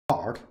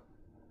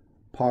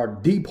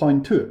part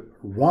D.2,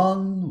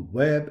 run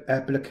web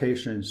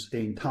applications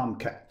in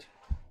Tomcat.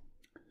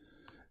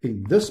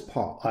 In this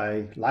part,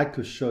 I like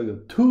to show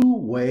you two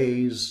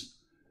ways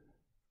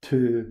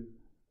to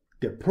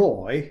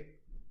deploy,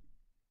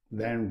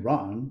 then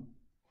run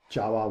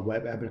Java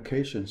web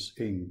applications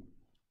in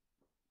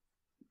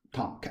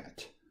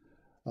Tomcat.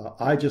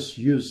 I just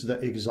used the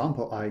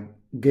example I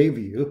gave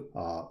you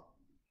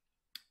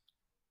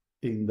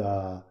in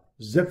the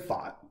zip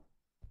file,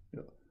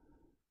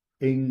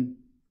 in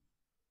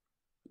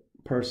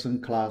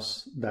person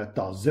class that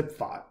 .zip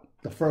file,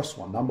 the first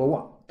one, number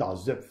one,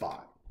 .zip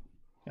file.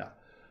 Yeah,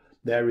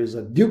 there is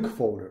a Duke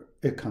folder.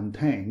 It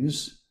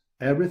contains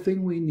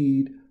everything we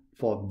need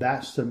for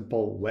that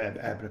simple web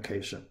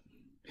application.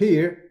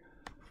 Here,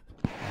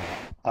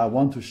 I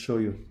want to show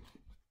you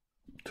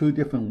two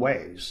different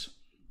ways.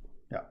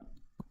 Yeah.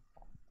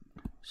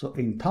 So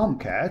in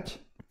Tomcat,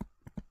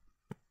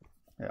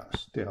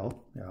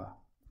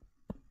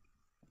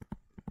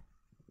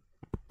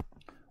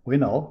 we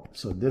know,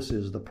 so this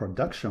is the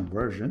production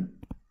version.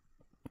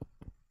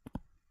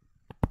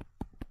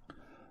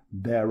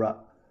 There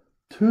are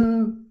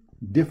two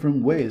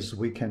different ways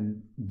we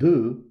can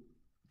do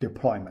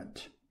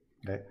deployment.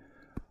 Okay.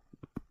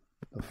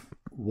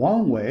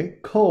 One way,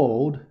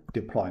 code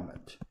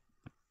deployment.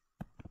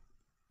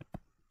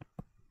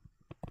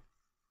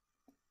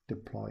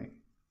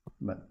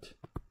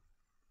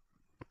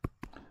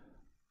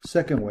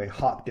 Second way,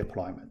 hot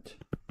deployment.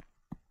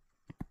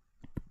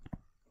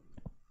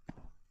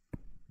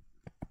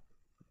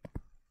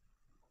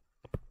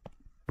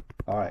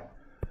 All right,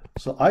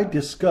 so I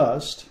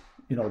discussed,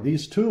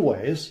 these two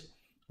ways.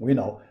 We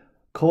know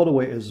code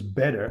way is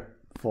better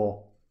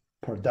for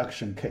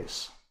production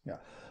case. Yeah,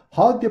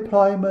 hot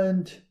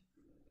deployment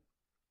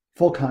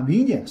for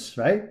convenience,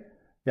 right?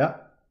 Yeah,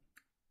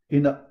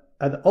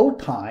 at the old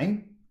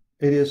time,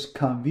 it is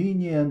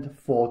convenient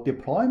for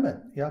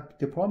deployment. Yeah,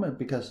 deployment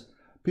because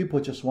people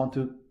just want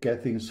to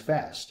get things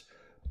fast.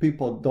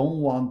 People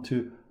don't want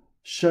to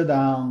shut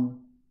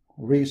down,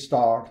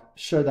 restart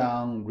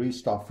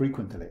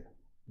frequently.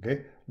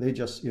 Okay, they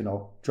just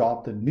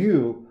drop the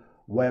new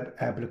web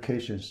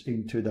applications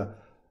into the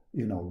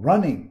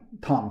running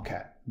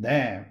Tomcat,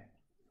 then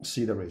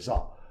see the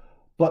result.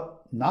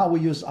 But now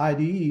we use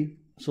IDE,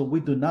 so we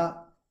do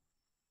not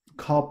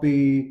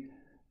copy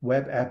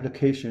web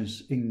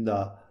applications in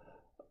the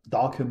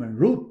document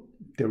root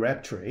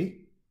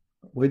directory.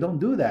 We don't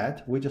do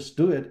that. We just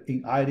do it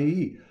in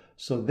IDE.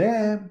 So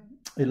then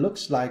it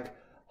looks like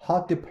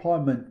hot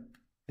deployment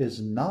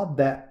is not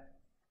that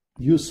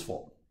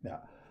useful. Yeah.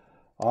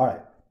 All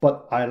right.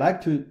 But I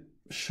like to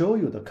show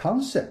you the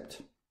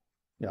concept.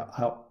 Yeah.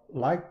 I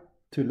like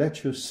to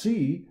let you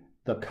see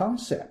the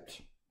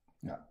concept.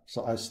 Yeah.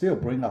 So I still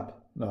bring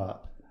up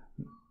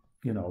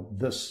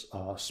this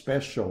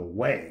special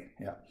way.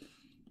 Yeah.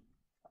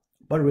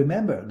 But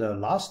remember, the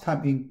last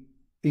time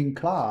in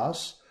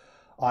class,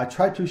 I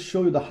tried to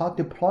show you the hot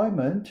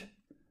deployment,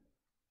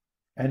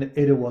 and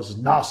it was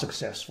not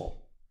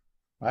successful,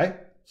 right?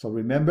 So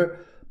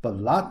remember, but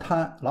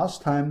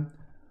last time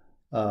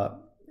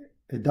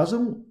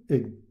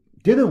it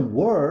didn't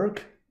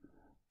work.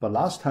 But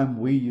last time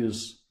we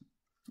used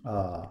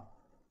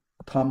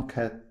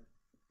Tomcat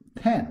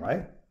 10,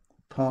 right?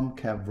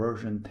 Tomcat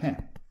version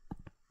 10,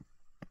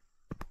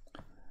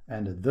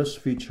 and this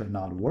feature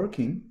not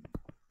working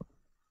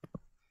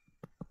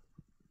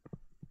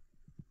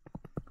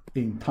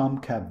in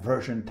Tomcat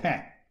version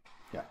 10.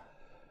 Yeah.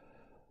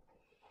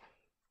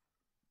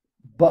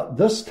 But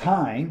this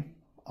time,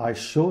 I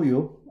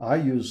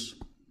use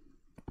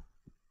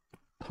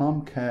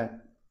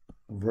Tomcat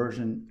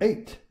version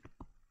 8.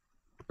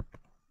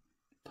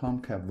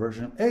 Tomcat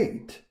version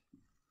 8.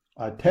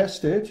 I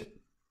tested,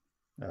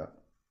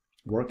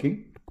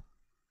 working.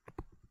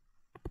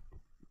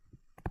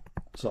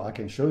 So I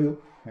can show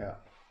you. Yeah.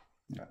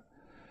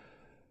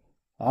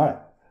 All right.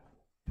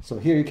 So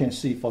here you can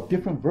see for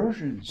different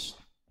versions,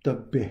 the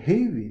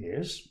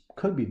behaviors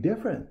could be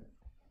different.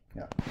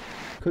 Yeah,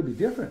 could be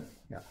different.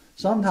 Yeah.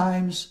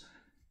 Sometimes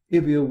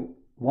if you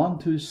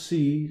want to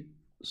see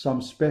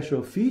some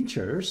special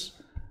features,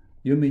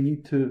 you may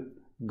need to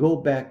go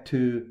back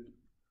to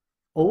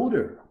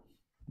older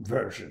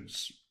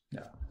versions.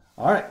 Yeah.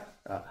 All right.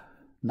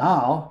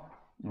 Now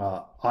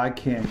I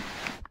can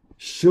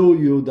show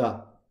you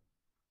the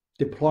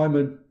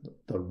deployment,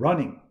 the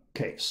running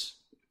case.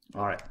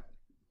 All right.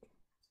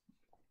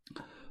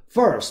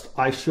 First,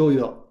 I show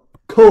you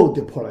code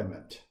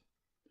deployment.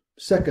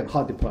 Second,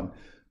 hot deployment.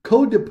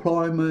 Code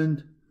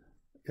deployment,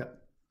 yeah.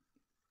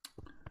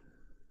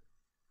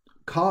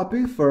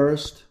 Copy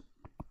first,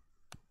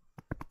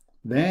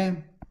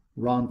 then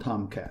run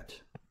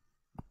Tomcat.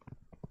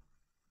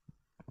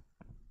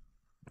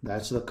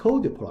 That's the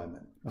code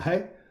deployment,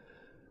 right?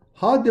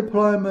 Hot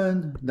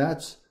deployment,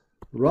 that's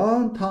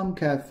run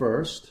Tomcat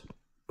first,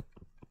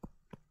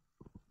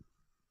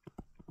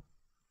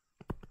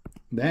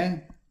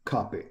 then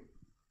copy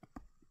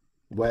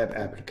web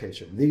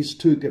application. These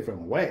two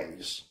different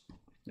ways.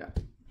 Yeah.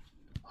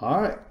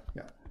 All right.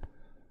 Yeah.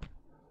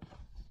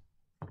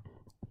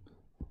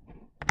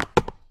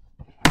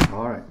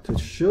 All right, to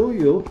show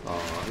you,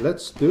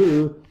 let's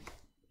do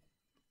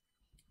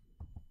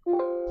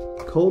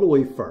code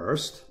away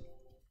first.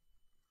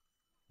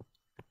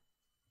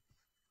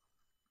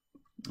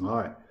 All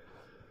right,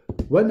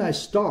 when I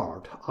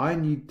start, I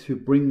need to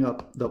bring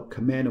up the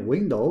command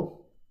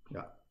window.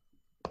 Yeah.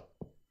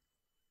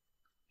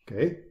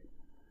 Okay.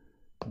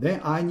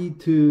 Then I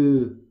need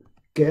to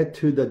get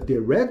to the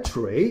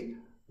directory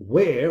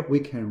where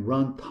we can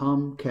run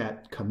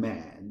Tomcat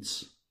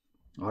commands.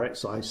 All right,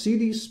 so I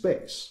cd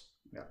space.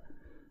 Yeah.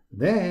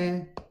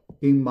 Then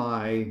in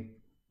my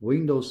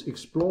Windows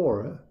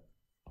Explorer,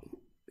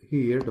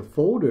 here, the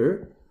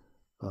folder,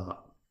 all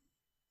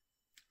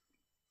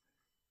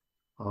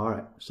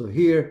right, so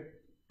here,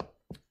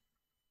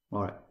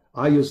 all right,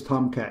 I use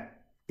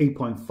Tomcat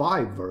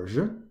 8.5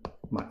 version,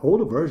 my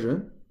old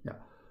version. Yeah.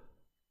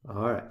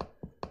 All right,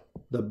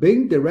 the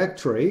bin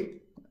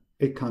directory,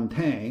 it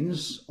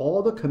contains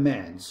all the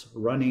commands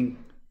running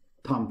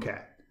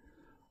Tomcat.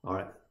 All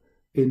right.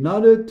 In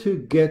order to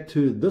get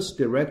to this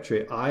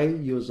directory, I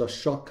use a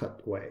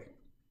shortcut way,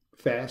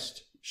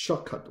 fast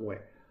shortcut way.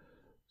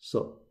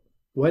 So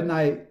when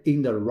I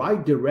in the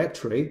right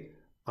directory,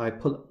 I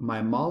put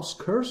my mouse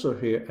cursor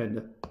here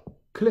and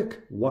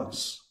click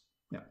once.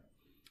 Yeah.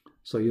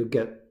 So you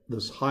get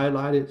this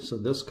highlighted. So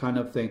this kind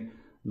of thing.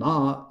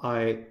 Now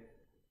I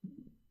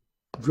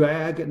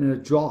drag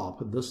and drop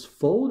this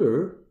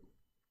folder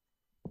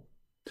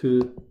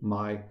to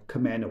my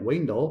command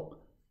window,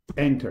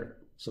 enter.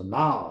 So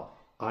now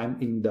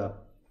I'm in the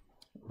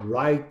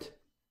right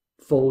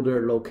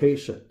folder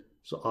location,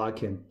 so I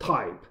can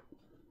type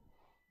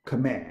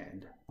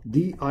command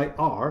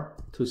dir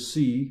to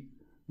see,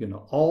 you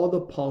know, all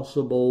the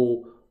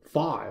possible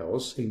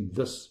files in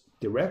this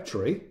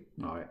directory.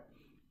 All right.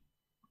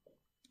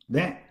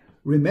 Then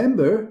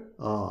remember,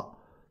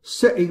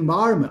 set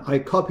environment. I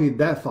copied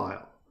that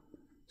file.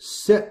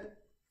 Set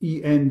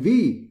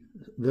env.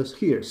 This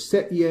here,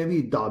 set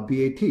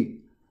env.bat.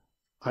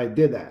 I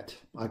did that.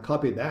 I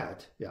copied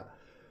that. Yeah.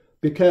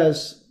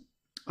 Because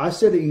I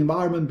set the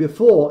environment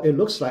before, it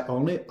looks like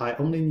I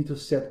only need to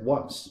set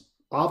once.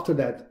 After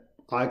that,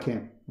 I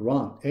can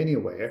run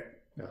anywhere.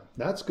 Yeah,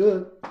 that's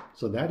good.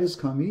 So that is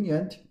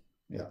convenient.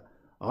 Yeah.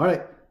 All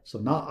right. So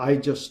now I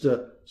just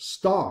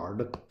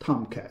start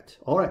Tomcat.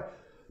 All right.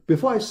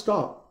 Before I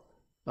start,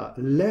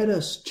 let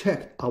us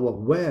check our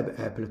web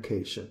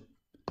application.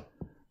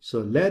 So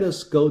let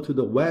us go to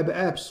the web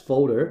apps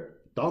folder,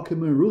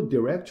 document root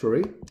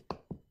directory.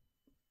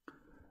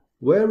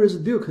 Where is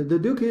Duke? The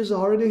Duke is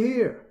already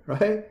here,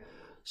 right?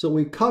 So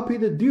we copy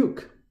the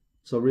Duke.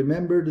 So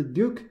remember the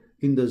Duke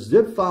in the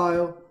zip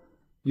file,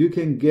 you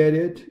can get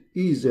it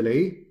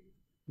easily.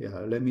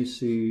 Yeah, let me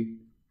see.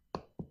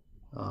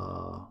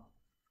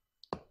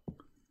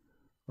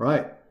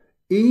 Right.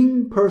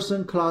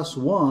 In-person class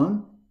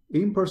 1,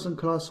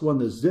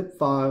 the zip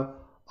file,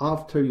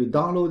 after you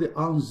download it,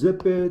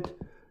 unzip it,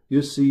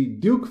 you see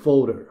Duke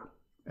folder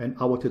and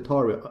our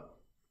tutorial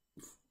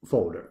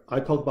folder. I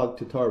talk about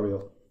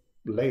tutorial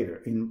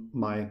later in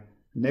my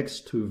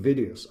next 2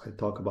 videos. I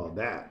talk about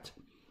that.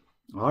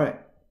 All right.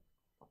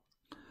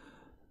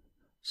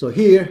 So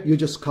here you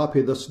just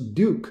copy this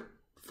Duke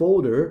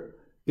folder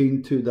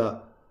into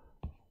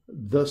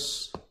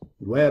this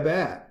web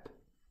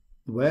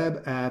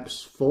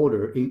apps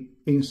folder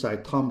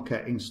inside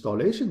Tomcat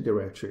installation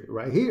directory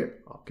right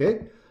here.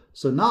 Okay.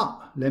 So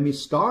now let me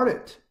start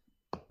it.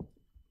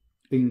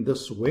 In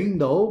this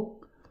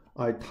window,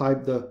 I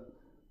type the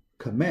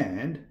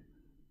command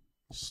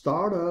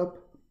start up.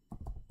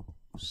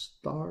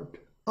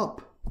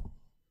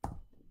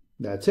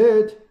 That's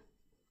it.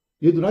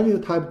 You do not need to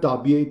type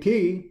 .bat.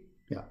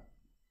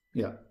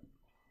 Yeah,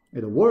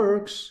 it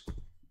works.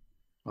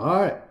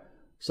 All right,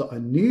 so a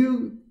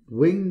new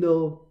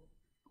window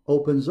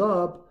opens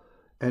up,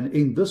 and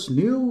in this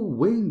new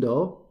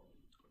window,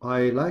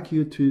 I like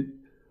you to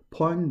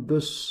point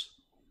this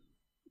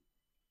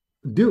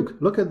Duke.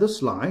 Look at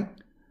this line,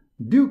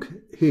 Duke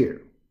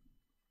here.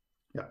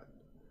 Yeah,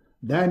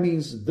 that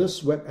means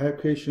this web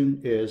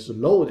application is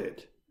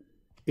loaded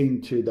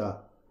into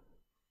the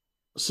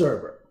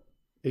server,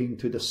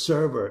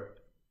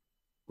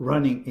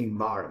 running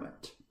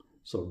environment.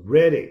 So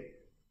ready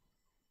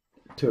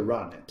to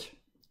run it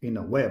in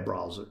a web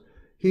browser.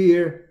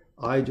 Here,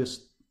 I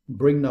just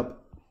bring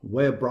up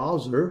web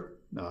browser.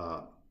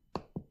 All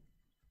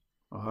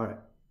right.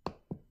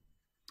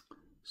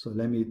 So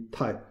let me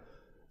type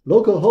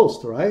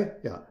localhost, right?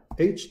 Yeah,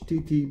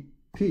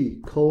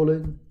 http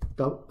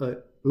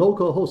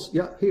localhost.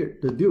 Yeah, here,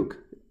 the Duke.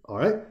 All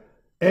right,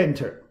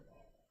 enter.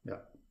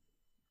 Yeah.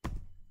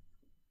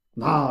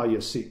 Now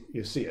you see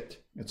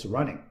it. It's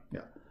running.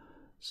 Yeah.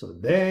 So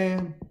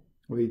then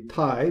we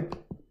type,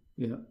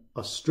 you know,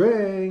 a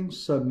string,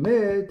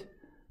 submit.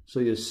 So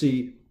you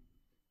see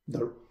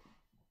the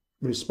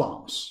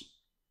response.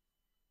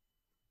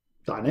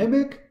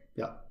 Dynamic.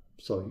 Yeah.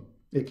 So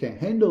it can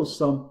handle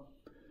some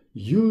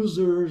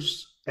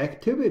users'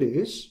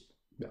 activities.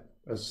 Yeah.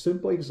 A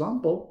simple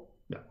example.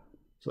 Yeah.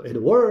 So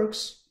it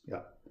works.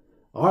 Yeah.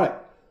 All right.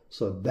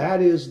 So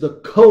that is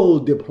the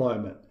code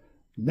deployment.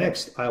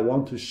 Next, I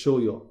want to show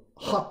you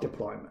hot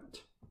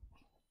deployment.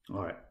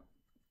 All right.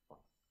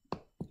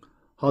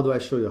 How do I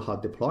show you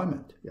hot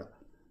deployment? Yeah,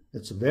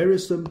 it's very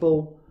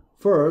simple.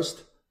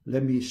 First,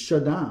 let me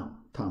shut down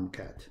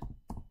Tomcat.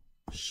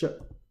 Shut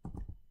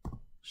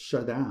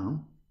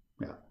down.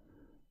 Yeah.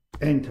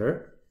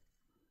 Enter.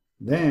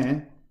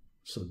 Then,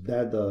 so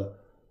that the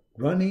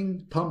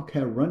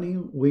Tomcat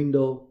running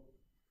window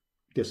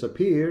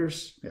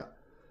disappears. Yeah.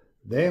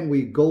 Then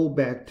we go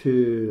back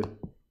to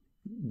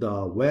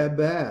the web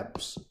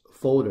apps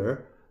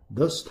folder.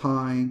 This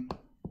time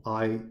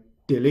I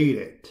delete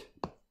it.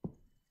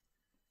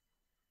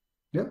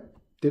 Yep,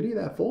 delete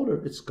that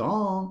folder. It's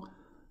gone.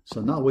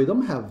 So now we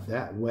don't have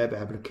that web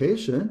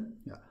application.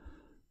 Yeah.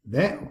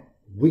 Then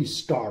we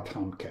start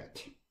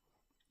Tomcat.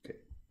 Okay.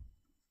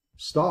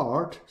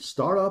 Start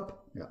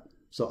up. Yeah.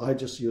 So I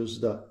just use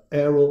the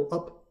arrow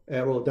up,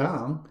 arrow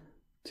down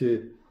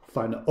to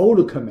find the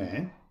older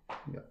command.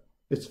 Yeah.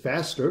 It's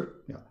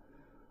faster. Yeah.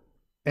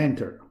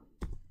 Enter.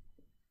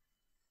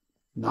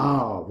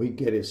 Now we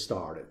get it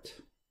started.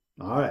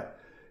 All right.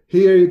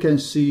 Here you can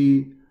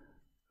see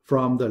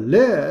from the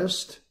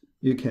list,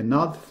 you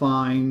cannot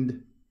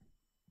find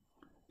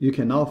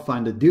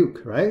the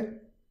Duke, right?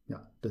 Yeah.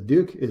 The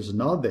Duke is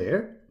not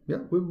there. Yeah.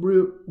 We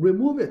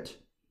remove it.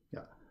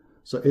 Yeah.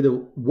 So it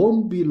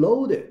won't be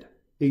loaded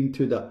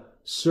into the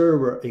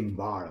server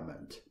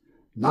environment.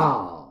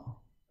 Now,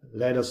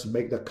 let us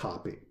make the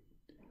copy.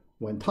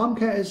 When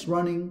Tomcat is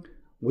running,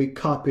 we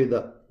copy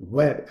the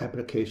web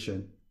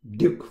application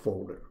Duke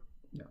folder.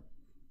 Yeah.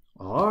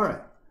 All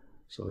right.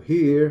 So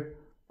here,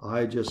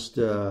 I just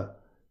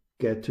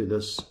get to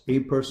this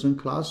A-person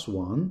class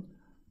 1.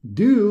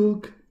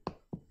 Duke,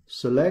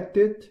 select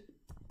it,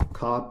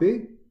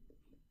 copy,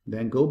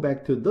 then go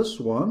back to this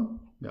one,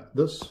 yeah,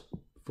 this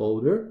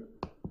folder,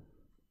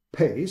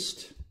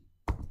 paste,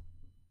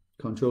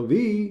 Control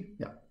V,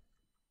 yeah.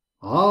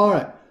 All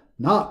right.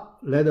 Now,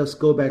 let us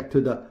go back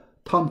to the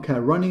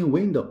Tomcat running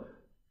window.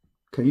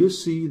 Can you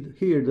see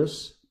here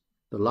this?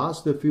 The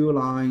last few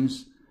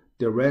lines,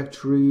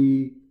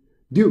 directory,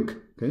 Duke.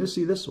 Can you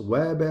see this?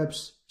 Web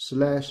apps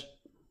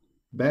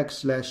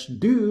 /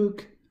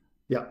 Duke.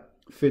 Yeah,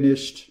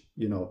 finished,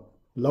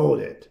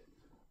 loaded.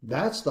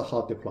 That's the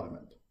hot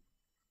deployment.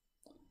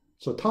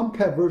 So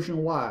Tomcat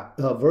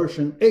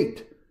version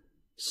 8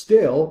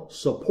 still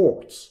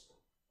supports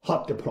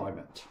hot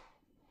deployment.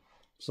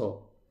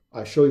 So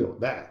I show you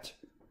that.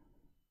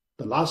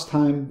 The last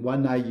time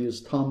when I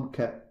used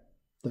Tomcat,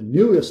 the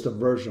newest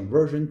version,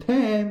 version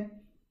 10,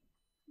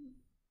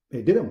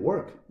 it didn't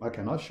work. I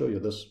cannot show you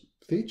this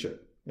feature.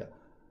 Yeah.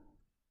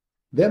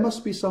 There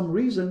must be some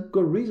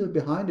good reason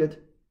behind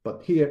it.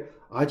 But here,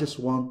 I just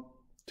want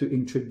to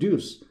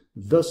introduce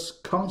this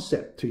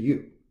concept to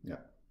you. Yeah.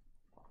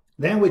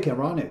 Then we can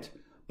run it.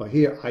 But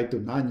here, I do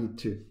not need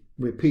to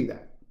repeat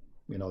that.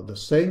 The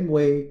same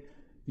way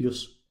you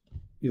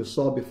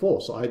saw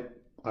before. So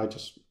I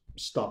just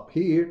stop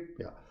here.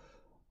 Yeah.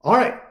 All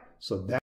right. So that